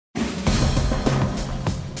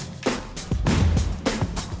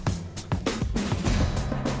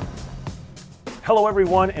Hello,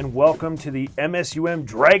 everyone, and welcome to the MSUM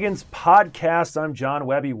Dragons podcast. I'm John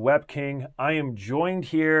Webby Webking. I am joined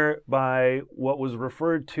here by what was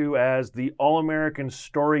referred to as the All-American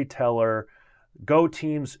storyteller. Go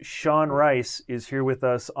Team's Sean Rice is here with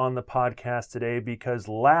us on the podcast today because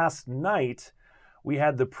last night we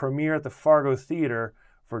had the premiere at the Fargo Theater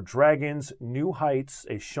for Dragons New Heights,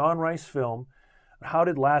 a Sean Rice film. How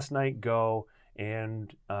did last night go,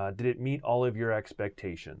 and did it meet all of your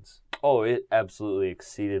expectations? Oh, it absolutely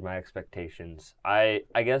exceeded my expectations. I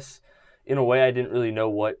guess, in a way, I didn't really know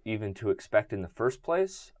what even to expect in the first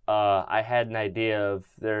place. I had an idea of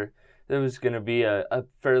there was going to be a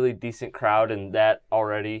fairly decent crowd, and that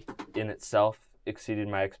already in itself exceeded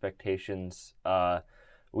my expectations.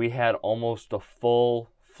 We had almost a full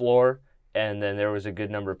floor, and then there was a good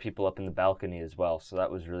number of people up in the balcony as well, so that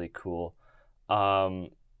was really cool.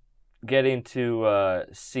 Getting to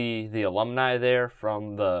see the alumni there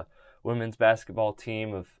from the women's basketball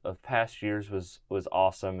team of past years was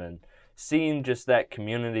awesome, and seeing just that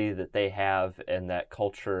community that they have and that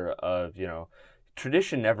culture of,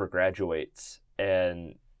 tradition never graduates,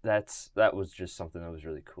 and that was just something that was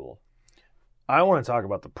really cool. I want to talk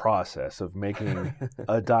about the process of making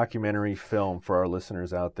a documentary film for our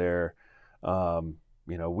listeners out there.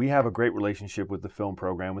 We have a great relationship with the film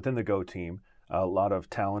program within the Go Team. A lot of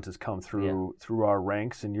talent has come through our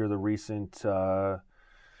ranks, and you're the recent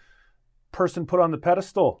person put on the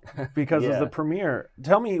pedestal because of the premiere.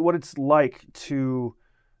 Tell me what it's like to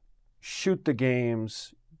shoot the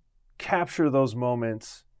games, capture those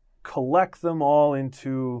moments, collect them all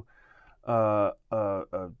into a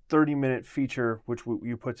 30-minute feature, which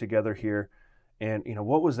you put together here. And,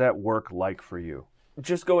 what was that work like for you?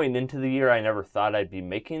 Just going into the year, I never thought I'd be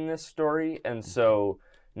making this story. And so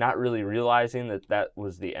not really realizing that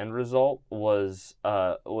was the end result was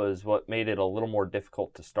what made it a little more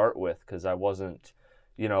difficult to start with, because I wasn't,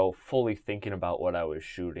 fully thinking about what I was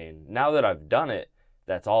shooting. Now that I've done it,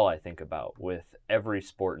 that's all I think about with every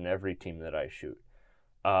sport and every team that I shoot.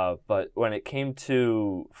 But when it came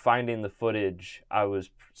to finding the footage, I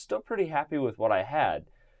was still pretty happy with what I had.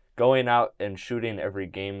 Going out and shooting every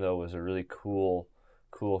game, though, was a really cool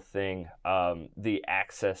thing. The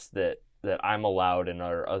access that I'm allowed and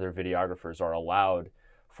our other videographers are allowed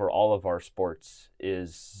for all of our sports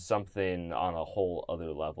is something on a whole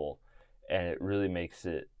other level, and it really makes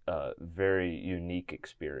it a very unique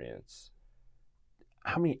experience.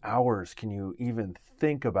 How many hours can you even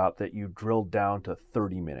think about that you drilled down to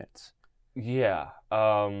 30 minutes? Yeah,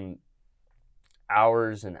 hours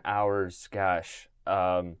and hours, gosh.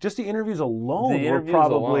 Just the interviews alone were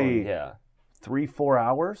probably 3-4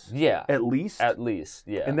 hours? Yeah. At least? At least,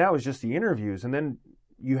 yeah. And that was just the interviews. And then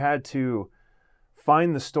you had to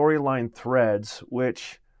find the storyline threads,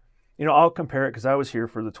 which, I'll compare it because I was here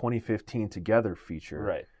for the 2015 Together feature.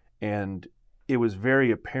 Right. And it was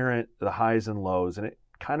very apparent, the highs and lows. And it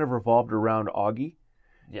kind of revolved around Augie.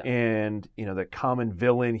 Yeah. And, the common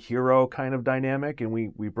villain-hero kind of dynamic. And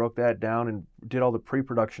we broke that down and did all the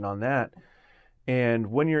pre-production on that.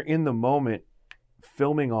 And when you're in the moment,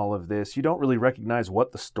 filming all of this, you don't really recognize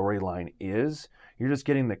what the storyline is. You're just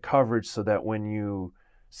getting the coverage so that when you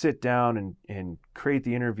sit down and create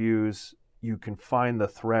the interviews, you can find the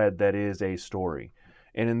thread that is a story.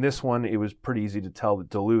 And in this one, it was pretty easy to tell that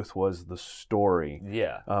Duluth was the story.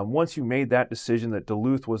 Yeah. Once you made that decision that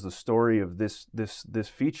Duluth was the story of this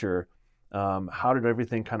feature, how did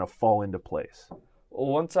everything kind of fall into place? Well,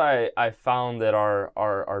 once I found that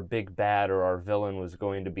our big bad or our villain was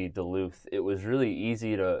going to be Duluth, it was really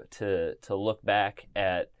easy to look back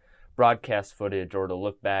at broadcast footage or to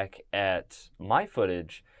look back at my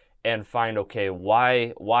footage and find, okay,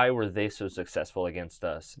 why were they so successful against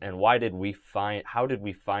us, and how did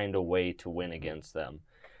we find a way to win against them?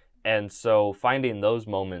 And so finding those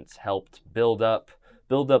moments helped build up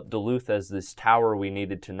Duluth as this tower we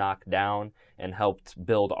needed to knock down, and helped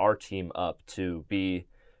build our team up to be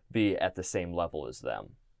at the same level as them.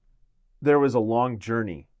 There was a long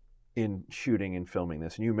journey in shooting and filming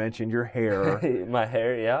this, and you mentioned your hair. My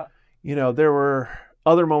hair, yeah. There were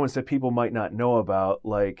other moments that people might not know about,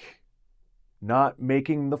 like not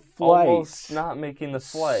making the flight. Almost not making the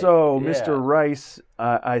flight. So, Mr. Rice,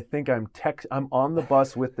 I think I'm on the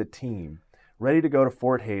bus with the team, ready to go to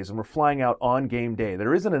Fort Hays, and we're flying out on game day.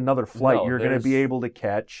 There isn't another flight you're going to be able to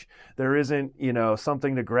catch. There isn't,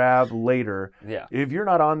 something to grab later. Yeah. If you're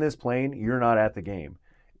not on this plane, you're not at the game.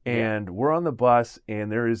 And we're on the bus,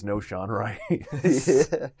 and there is no Sean Rice.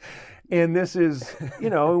 And this is,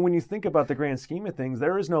 when you think about the grand scheme of things,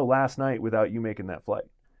 there is no last night without you making that flight.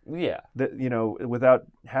 Yeah. That, without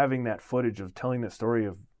having that footage of telling the story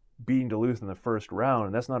of beating Duluth in the first round,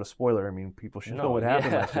 and that's not a spoiler. I mean, people should know what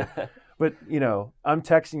happened last year. But, I'm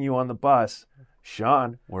texting you on the bus,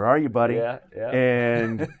 Sean, where are you, buddy? Yeah.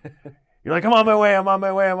 And you're like, I'm on my way.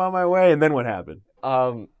 And then what happened?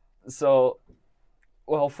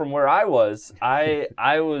 Well, from where I was, I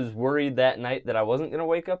was worried that night that I wasn't going to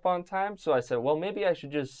wake up on time. So I said, well, maybe I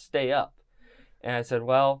should just stay up. And I said,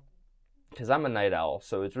 well, because I'm a night owl,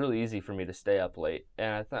 so it's really easy for me to stay up late.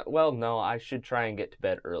 And I thought, well, no, I should try and get to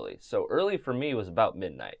bed early. So early for me was about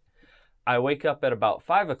midnight. I wake up at about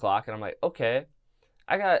 5 o'clock, and I'm like, okay,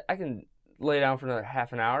 I can lay down for another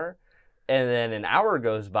half an hour. And then an hour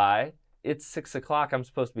goes by. It's 6 o'clock. I'm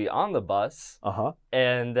supposed to be on the bus.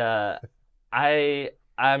 And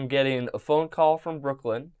I'm getting a phone call from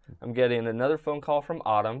Brooklyn. I'm getting another phone call from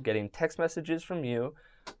Autumn, getting text messages from you.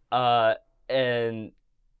 And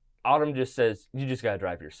Autumn just says, you just got to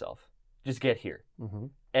drive yourself. Just get here.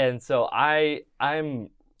 And so I'm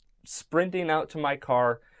sprinting out to my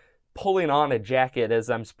car, pulling on a jacket as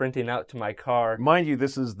I'm sprinting out to my car. Mind you,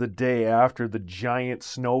 this is the day after the giant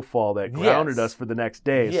snowfall that grounded us for the next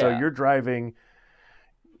day. Yeah. So you're driving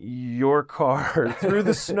your car through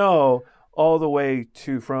the snow all the way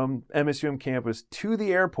from MSUM campus to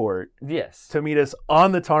the airport. Yes. To meet us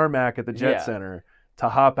on the tarmac at the Jet Center to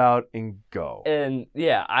hop out and go. And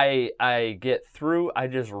I get through. I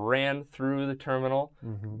just ran through the terminal,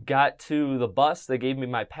 got to the bus. They gave me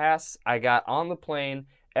my pass. I got on the plane.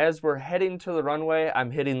 As we're heading to the runway, I'm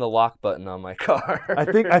hitting the lock button on my car.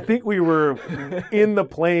 I think we were in the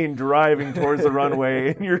plane driving towards the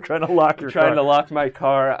runway, and you're trying to lock your car. Trying to lock my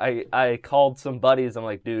car. I called some buddies. I'm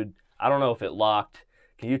like, dude, I don't know if it locked.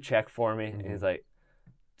 Can you check for me? And he's like,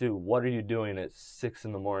 dude, what are you doing at 6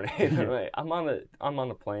 in the morning? I'm like, I'm on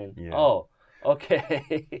the plane. Yeah. Oh,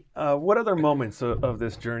 okay. What other moments of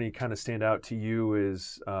this journey kind of stand out to you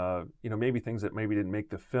as, maybe things that maybe didn't make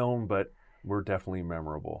the film, but were definitely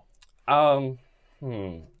memorable?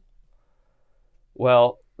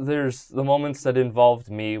 Well, there's the moments that involved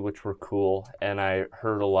me, which were cool, and I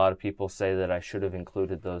heard a lot of people say that I should have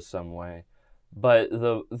included those some way. But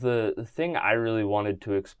the thing I really wanted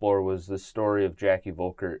to explore was the story of Jackie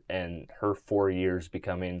Volkert and her 4 years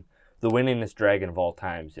becoming the winningest dragon of all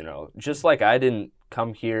times. Just like I didn't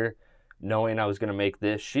come here knowing I was going to make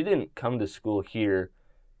this, she didn't come to school here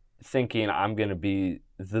thinking I'm going to be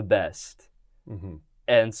the best.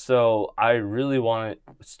 And so I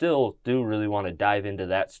still do really want to dive into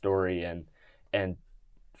that story and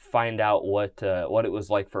find out what it was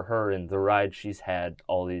like for her and the ride she's had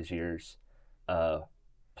all these years.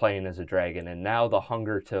 Playing as a dragon, and now the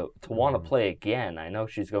hunger to want to play again. I know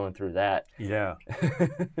she's going through that. Yeah.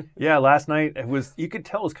 Last night you could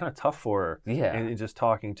tell it was kind of tough for her. Yeah. And just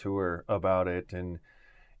talking to her about it, and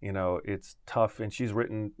it's tough. And she's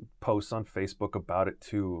written posts on Facebook about it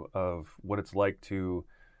too, of what it's like to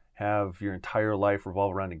have your entire life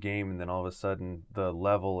revolve around a game, and then all of a sudden the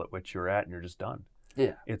level at which you're at, and you're just done.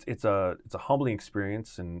 Yeah. It's a humbling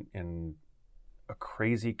experience and a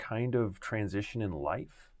crazy kind of transition in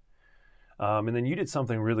life. And then you did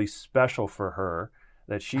something really special for her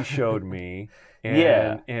that she showed me.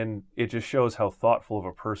 And it just shows how thoughtful of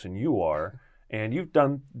a person you are. And you've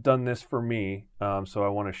done this for me. So I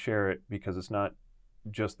want to share it because it's not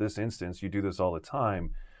just this instance. You do this all the time.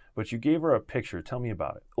 But you gave her a picture. Tell me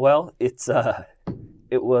about it. Well,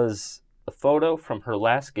 it was a photo from her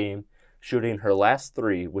last game, shooting her last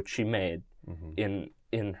 3, which she made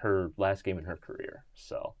in her last game in her career.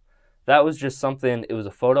 So that was just something. It was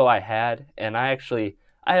a photo I had, and I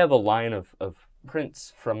have a line of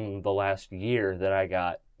prints from the last year that I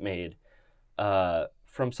got made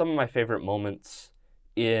from some of my favorite moments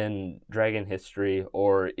in Dragon history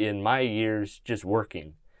or in my years just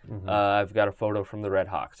working. I've got a photo from the Red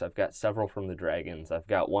Hawks. I've got several from the Dragons. I've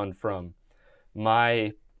got one from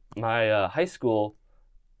my high school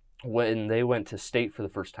when they went to state for the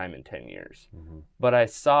first time in 10 years. But I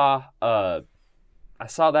saw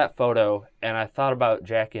that photo, and I thought about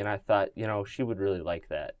Jackie, and I thought, she would really like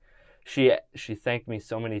that. She thanked me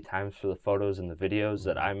so many times for the photos and the videos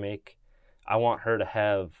that I make. I want her to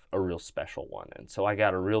have a real special one, and so I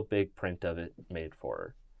got a real big print of it made for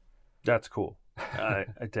her. That's cool.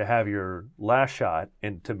 To have your last shot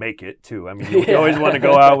and to make it too. I mean, you always want to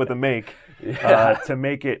go out with a make. To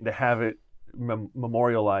make it, to have it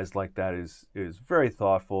memorialized like that is very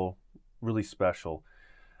thoughtful, really special.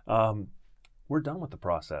 We're done with the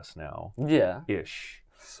process now. Yeah. Ish.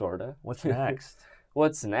 Sorta. What's next?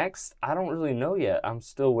 What's next? I don't really know yet. I'm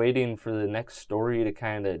still waiting for the next story to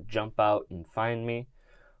kind of jump out and find me.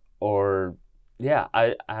 Or, yeah,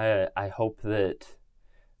 I hope that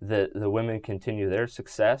the women continue their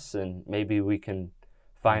success, and maybe we can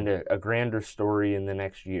find a grander story in the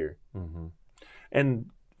next year. Mm-hmm. And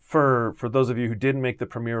for those of you who didn't make the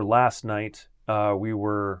premiere last night, we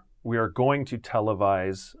are going to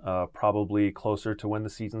televise probably closer to when the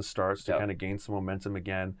season starts to kind of gain some momentum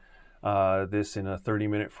again. This in a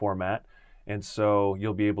 30-minute format. And so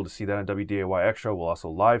you'll be able to see that on WDAY Extra. We'll also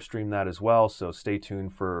live stream that as well. So stay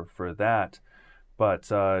tuned for that.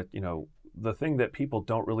 But, the thing that people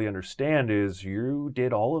don't really understand is you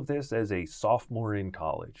did all of this as a sophomore in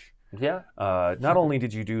college. Yeah. Not only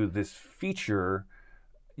did you do this feature,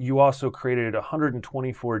 you also created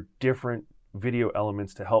 124 different video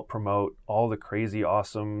elements to help promote all the crazy,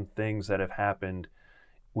 awesome things that have happened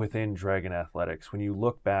within Dragon Athletics. When you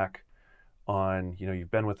look back on, you've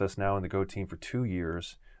been with us now in the Go team for 2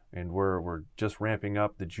 years, and we're just ramping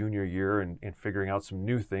up the junior year and figuring out some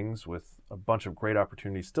new things with a bunch of great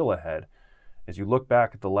opportunities still ahead. As you look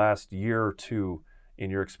back at the last year or two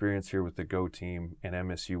in your experience here with the Go team and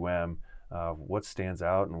MSUM, what stands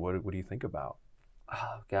out and what do you think about?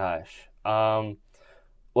 Oh, gosh.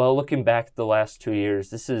 Well, looking back at the last 2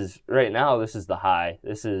 years, this is the high.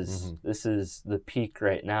 This is the peak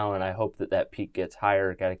right now, and I hope that peak gets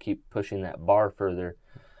higher. Got to keep pushing that bar further.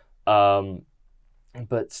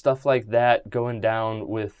 But stuff like that, going down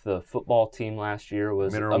with the football team last year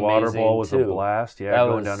was Mineral amazing Water Bowl was too. A blast. Yeah,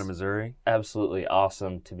 going down to Missouri. Absolutely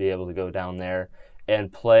awesome to be able to go down there and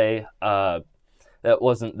play. That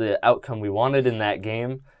wasn't the outcome we wanted in that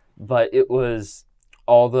game, but it was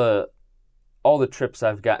all the trips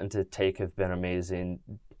I've gotten to take have been amazing.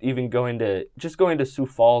 Even going to Sioux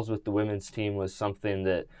Falls with the women's team was something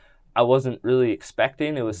that I wasn't really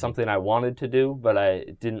expecting. It was something I wanted to do, but I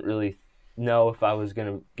didn't really know if I was going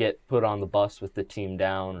to get put on the bus with the team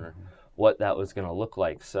down or what that was going to look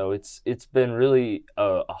like. So it's been really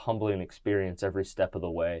a humbling experience every step of the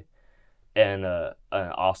way, and an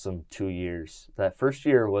awesome 2 years. That first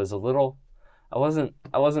year was a little, I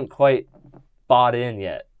wasn't quite bought in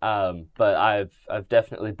yet, but I've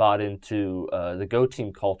definitely bought into the Go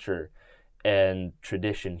team culture and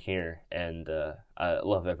tradition here, and I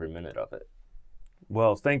love every minute of it.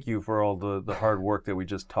 Well, thank you for all the hard work that we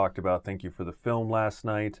just talked about. Thank you for the film last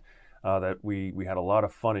night. That we had a lot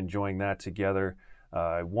of fun enjoying that together.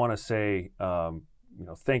 I want to say,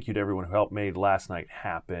 thank you to everyone who helped make last night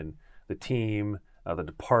happen. The team, the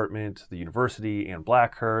department, the university, and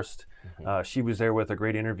Blackhurst. She was there with a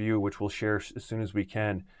great interview, which we'll share as soon as we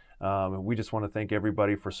can. We just want to thank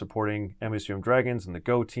everybody for supporting MSUM Dragons and the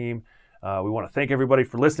Go team. We want to thank everybody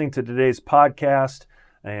for listening to today's podcast.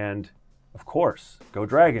 And, of course, Go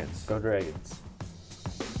Dragons. Go Dragons.